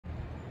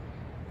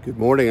Good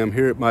morning. I'm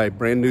here at my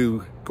brand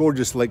new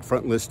gorgeous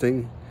lakefront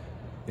listing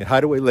at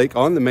Hideaway Lake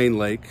on the main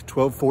lake,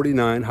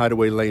 1249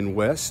 Hideaway Lane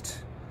West.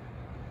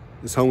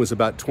 This home is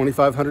about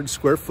 2,500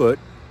 square foot,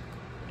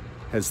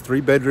 has 3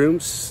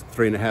 bedrooms,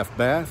 3.5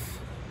 bath,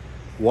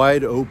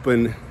 wide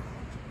open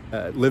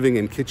living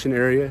and kitchen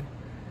area.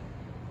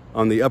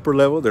 On the upper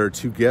level, there are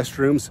 2 guest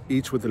rooms,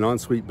 each with an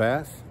ensuite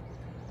bath.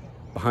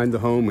 Behind the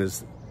home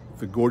is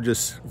the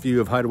gorgeous view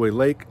of Hideaway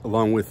Lake,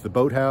 along with the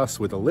boathouse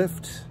with a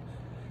lift.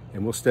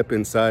 And we'll step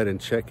inside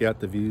and check out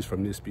the views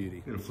from this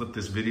beauty. I'm gonna flip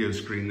this video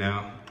screen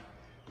now,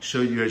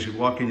 show you as you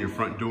walk in your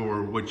front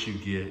door what you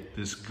get.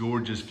 This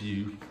gorgeous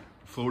view,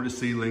 floor to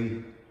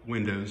ceiling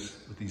windows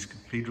with these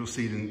cathedral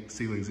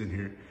ceilings in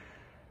here.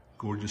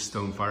 Gorgeous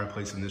stone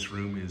fireplace in this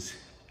room is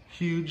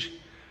huge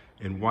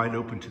and wide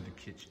open to the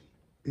kitchen.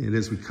 And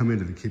as we come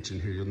into the kitchen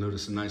here, you'll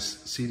notice a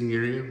nice seating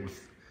area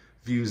with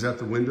views out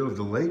the window of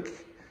the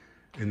lake,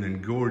 and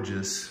then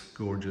gorgeous,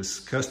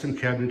 gorgeous custom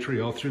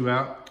cabinetry all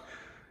throughout.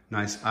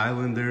 Nice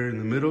island there in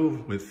the middle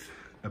with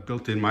a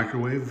built-in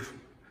microwave,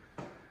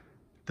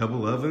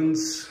 double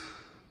ovens,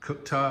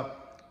 cooktop,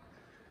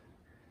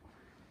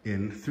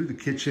 and through the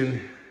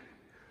kitchen,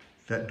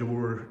 that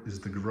door is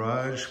the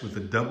garage with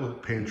a double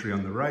pantry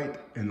on the right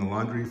and the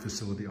laundry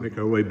facility. Make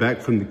our way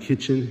back from the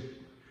kitchen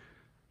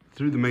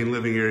through the main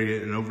living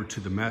area and over to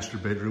the master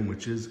bedroom,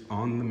 which is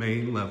on the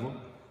main level.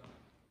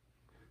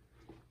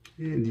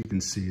 And you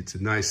can see it's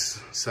a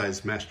nice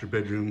sized master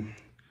bedroom.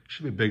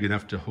 Should be big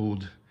enough to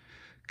hold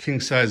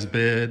king-size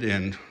bed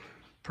and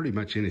pretty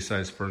much any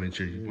size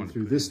furniture you want.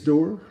 Through this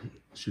door,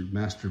 it's your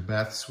master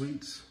bath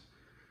suites,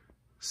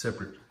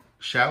 separate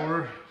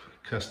shower,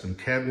 custom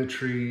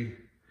cabinetry,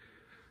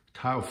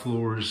 tile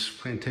floors,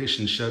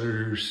 plantation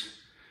shutters,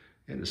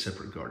 and a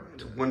separate garden.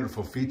 It's a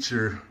wonderful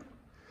feature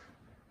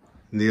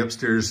in the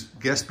upstairs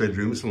guest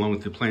bedrooms, along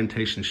with the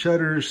plantation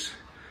shutters,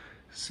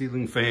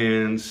 ceiling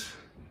fans.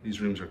 These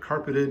rooms are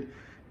carpeted,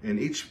 and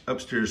each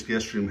upstairs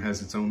guest room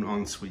has its own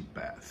ensuite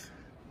bath.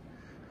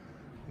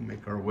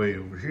 Make our way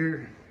over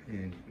here,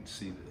 and you can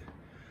see the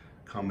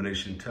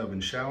combination tub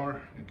and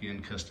shower.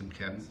 Again, custom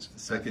cabinets. The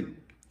second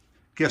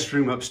guest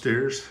room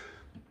upstairs.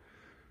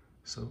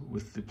 So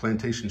with the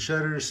plantation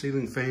shutters,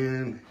 ceiling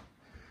fan,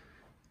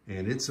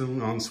 and its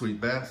own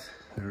ensuite bath.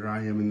 There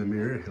I am in the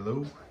mirror,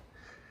 hello.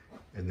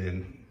 And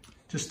then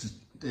just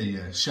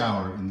a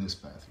shower in this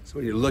bath. So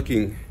when you're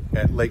looking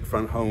at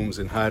lakefront homes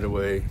in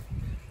Hideaway,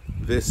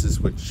 this is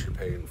what you're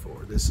paying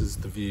for. This is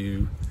the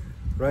view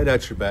right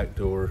out your back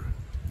door,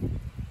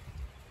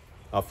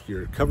 off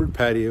your covered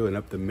patio and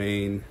up the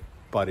main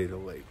body of the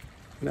lake.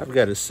 And I've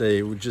got to say,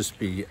 it would just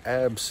be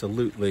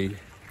absolutely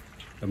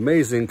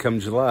amazing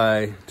come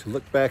July to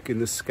look back in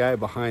the sky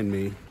behind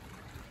me,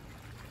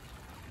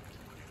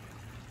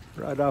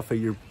 right off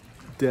of your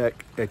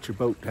deck at your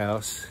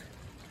boathouse,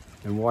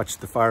 and watch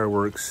the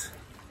fireworks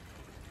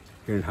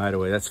here in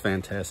Hideaway. That's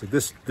fantastic.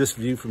 This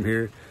view from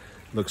here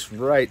looks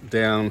right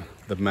down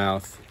the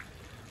mouth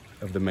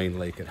of the main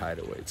lake at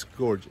Hideaway. It's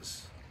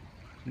gorgeous.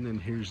 And then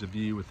here's the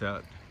view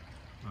without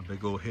my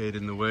big old head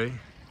in the way.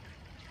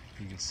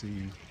 You can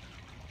see,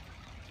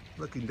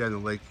 looking down the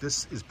lake,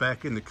 this is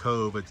back in the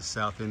cove at the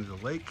south end of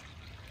the lake.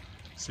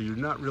 So you're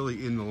not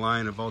really in the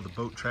line of all the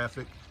boat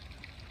traffic,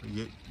 but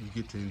yet you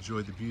get to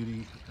enjoy the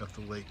beauty of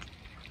the lake.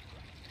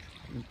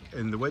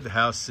 And the way the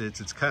house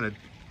sits, it's kind of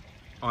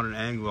on an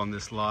angle on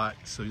this lot.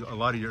 So a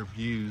lot of your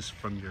views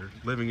from your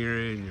living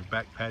area and your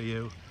back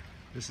patio,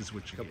 this is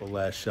what you get. Couple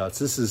last shots.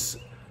 This is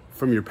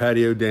from your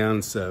patio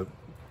down, so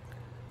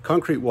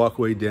concrete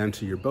walkway down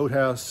to your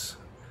boathouse,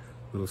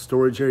 little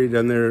storage area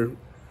down there,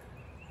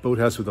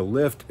 boathouse with a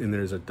lift, and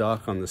there's a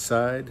dock on the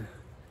side.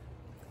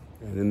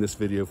 And in this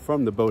video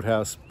from the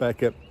boathouse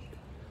back up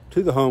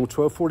to the home,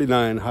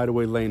 1249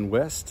 Hideaway Lane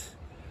West,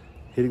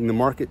 hitting the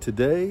market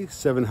today,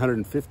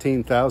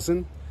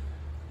 $715,000.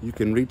 You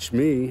can reach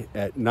me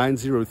at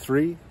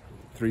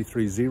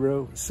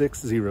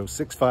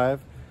 903-330-6065.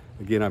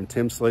 Again, I'm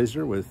Tim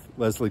Slazer with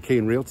Leslie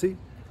Kane Realty.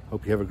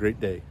 Hope you have a great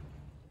day.